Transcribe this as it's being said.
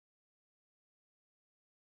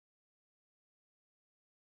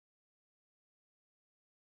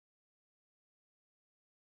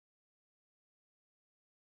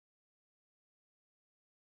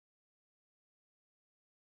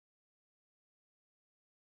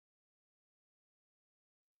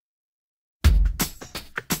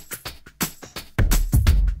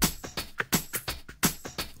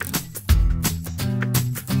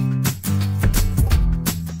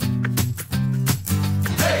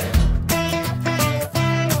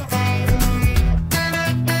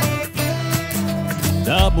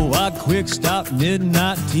double-wide quick stop,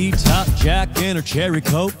 midnight T-top, Jack in her cherry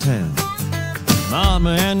coke town.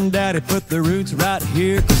 Mama and Daddy put their roots right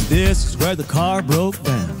here, 'cause this is where the car broke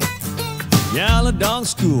down. Yellow dog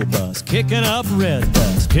school bus, kicking up red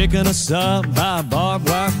dust, picking us up by a barbed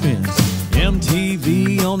wire fence.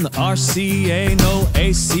 MTV on the RCA, no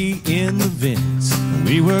AC in the vents.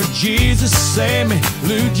 We were Jesus Save Me,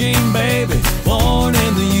 blue jean baby, born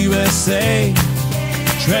in the USA.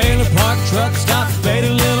 Trailer park, truck stop,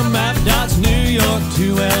 faded little map dots, New York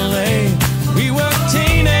to LA. We were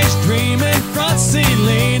teenage dreaming, front seat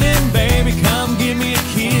leaning, baby come give me a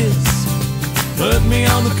kiss. Put me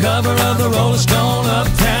on the cover of the Rolling Stone,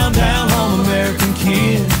 uptown, down home, American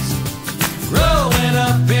kids. Growing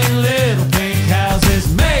up in little pink houses,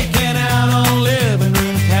 making out on living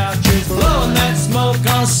room couches, blowing that smoke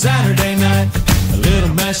on Saturday night. A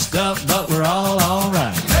little messed up, but we're all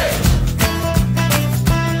alright. Hey!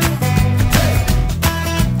 Hey!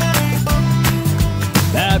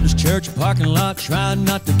 Baptist church parking lot, trying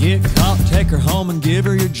not to get caught. Take her home and give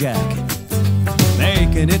her your jacket.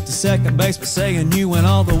 Making it to second base, but saying you went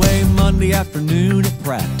all the way Monday afternoon at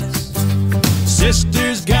practice.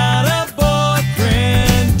 Sister's got a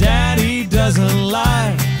boyfriend Daddy doesn't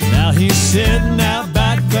like. Now he's sitting out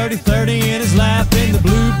back 30-30 in his lap in the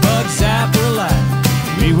blue bug zapper light.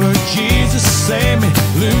 We were Jesus Save Me,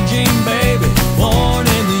 blue jean baby, born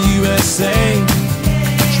in the USA.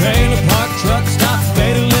 Trailer park, truck stop,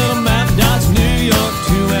 faded little map dots, New York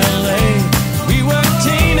to LA. We were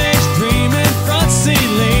teenage dreaming, front seat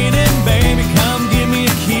leaning, baby come give me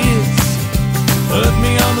a kiss. Put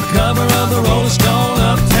me on the cover of the Rolling Stone,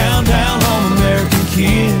 uptown, down home, American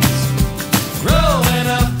kids. Growing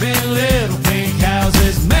up in little pink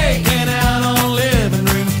houses, making out on living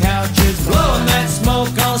room couches, blowing that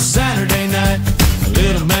smoke on Saturday night. A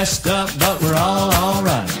little messed up, but we're all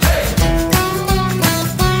alright. Hey!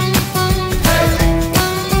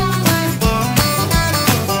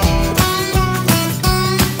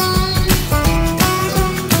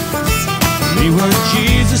 We were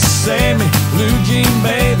Jesus Save Me, blue jean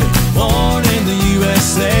baby, born in the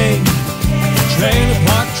USA. Trailer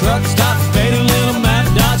park, truck stop, faded little map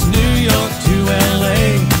dots, New York to LA.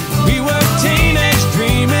 We were teenage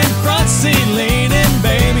dreaming, front seat leaning,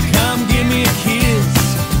 baby come give me a kiss.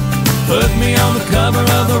 Put me on the cover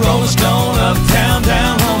of the Rolling Stone, uptown,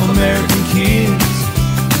 down home, American kids.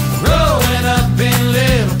 Growing up in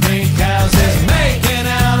little pink houses, making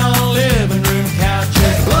out on living room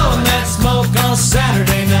couches, blowing that smoke on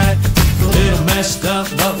Saturday night. A little messed up,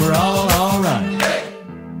 but we're all alright. Hey!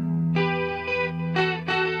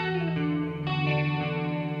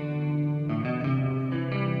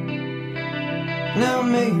 Now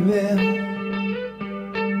maybe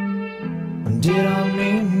did I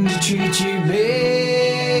mean to treat you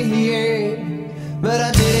bad, but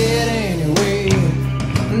I did it anyway.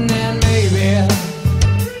 And then maybe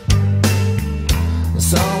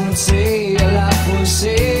some would say your life was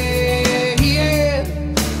sad,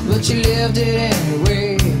 but you lived it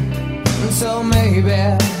anyway. And so maybe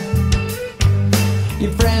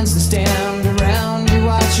your friends that stand around you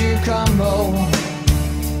watch you crumble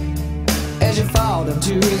as you fall down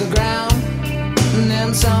to the ground. And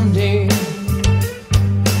then someday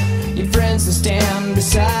your friends that stand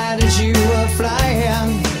beside as you were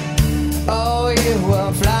flying, oh you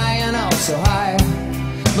were flying oh so high.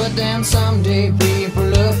 But then someday people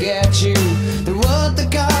look at you, they're what they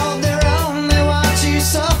call their own, they watch you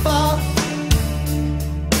suffer.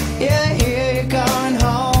 Yeah, here you're going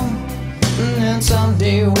home. And then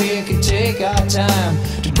someday we could take our time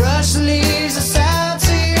to brush the leaves aside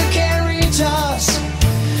so you can reach us.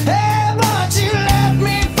 Hey, but you left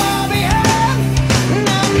me far behind.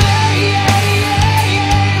 Now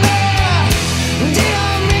did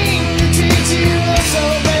I mean to treat you so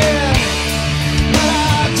bad, but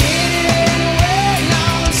I did it anyway.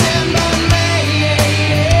 Now I'm saying but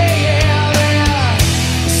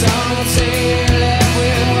some would say you left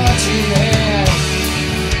with what you had,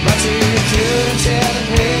 but you couldn't tell the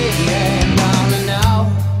pain. Now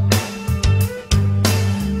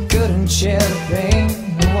couldn't share the pain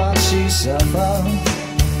of what she suffered.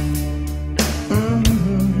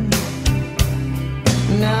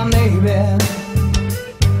 Now maybe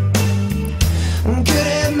I could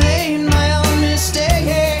have made my own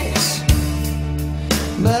mistakes,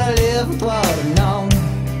 but I live with what I know.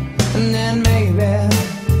 And then maybe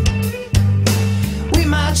we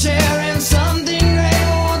might share in something great.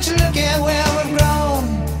 Won't you look at where we've grown?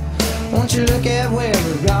 Won't you look at where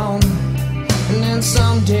we've gone? And then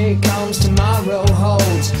someday comes tomorrow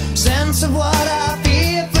holds sense of what I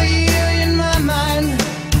feel for you in my mind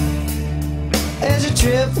as you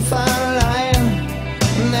trip the fire line.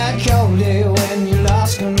 day when you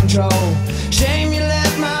lost control. Shame you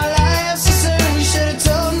left my life so soon. You should have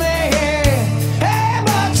told me. Hey,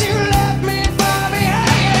 but you left me far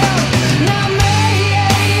behind. Now me,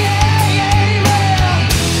 I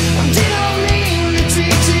didn't mean to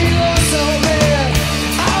treat you so bad.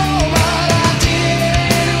 Oh, but I did it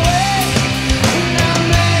anyway. Now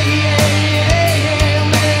me,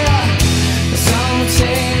 some would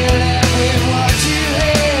say you left with what you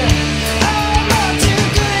had. Oh, but you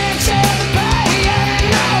couldn't share the pain.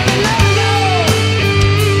 No, no, no.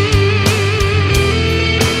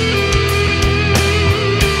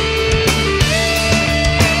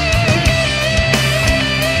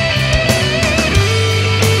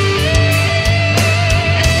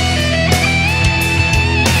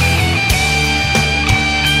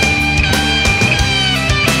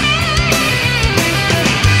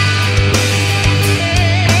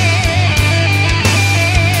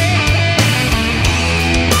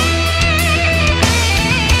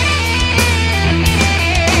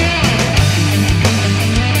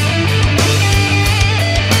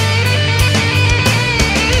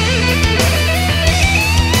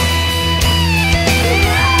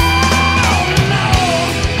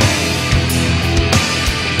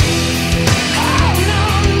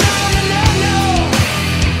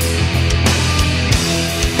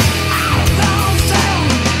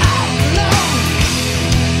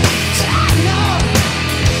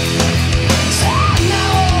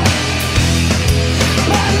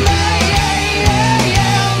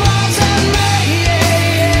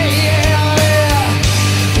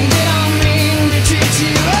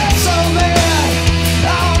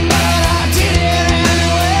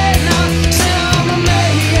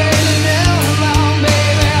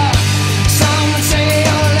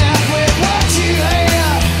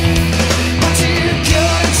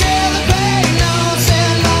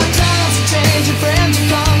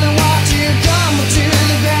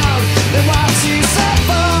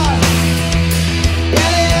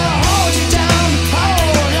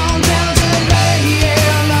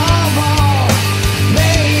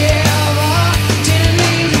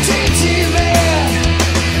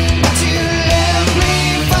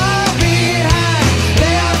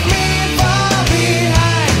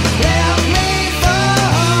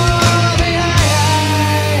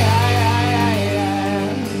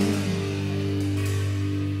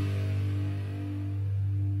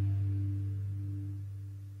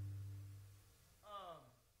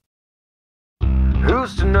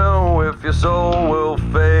 Who's to know if your soul will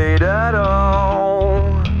fade at all?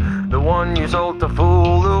 The one you sold to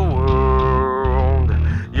fool the world.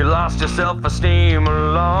 You lost your self-esteem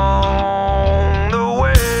along the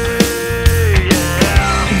way,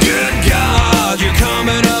 yeah. Good God, you're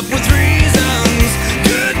coming up with reasons.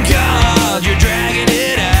 Good God, you're dragging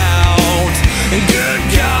it out. And good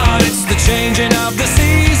God, it's the changing of the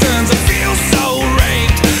seasons. I feel so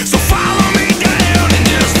raped, so follow me down and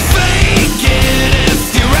just fake it if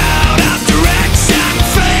you're out of direction.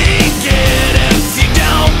 Fake it if you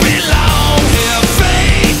don't belong here.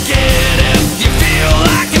 Fake it if you feel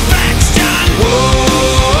like affection.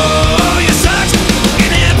 Whoa, you're such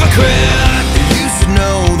an hypocrite. You should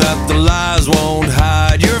know that the lies won't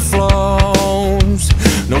hide your flaws.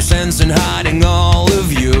 No sense in hiding all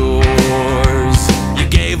of yours. You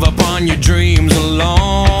gave up on your dreams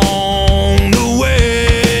along the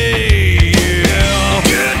way, yeah.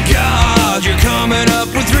 Good God, you're coming up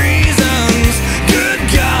with reasons. Good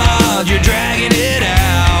God, you're dragging it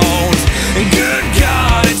out. And good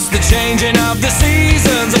God, it's the changing of the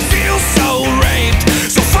seasons. I feel so raped,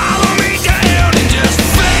 so follow me down and just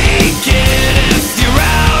fake it if you're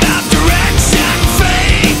out of direction.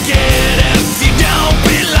 Fake it if you don't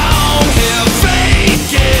belong here.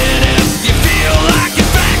 Fake it if you feel like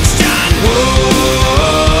affection.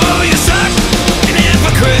 Whoa, you're such an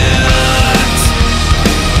hypocrite.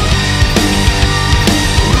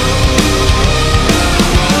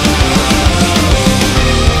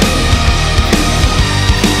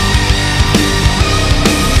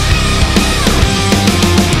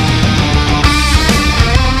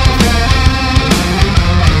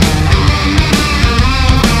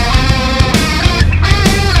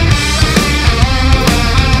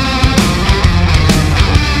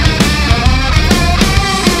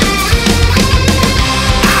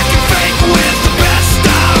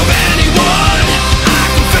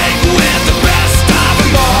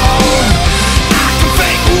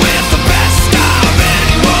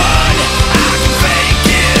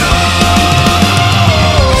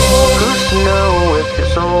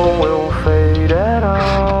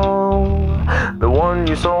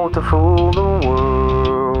 To fool the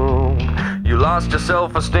world. You lost your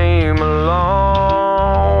self-esteem along